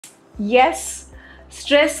Yes,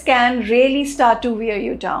 stress can really start to wear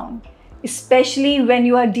you down, especially when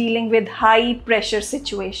you are dealing with high pressure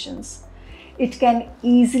situations. It can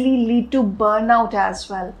easily lead to burnout as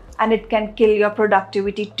well, and it can kill your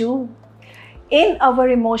productivity too. In our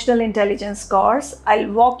emotional intelligence course,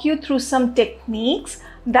 I'll walk you through some techniques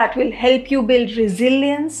that will help you build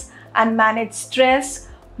resilience and manage stress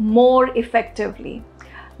more effectively.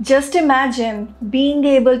 Just imagine being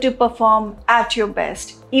able to perform at your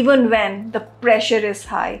best, even when the pressure is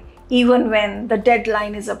high, even when the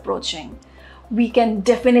deadline is approaching. We can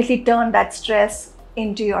definitely turn that stress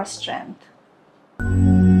into your strength.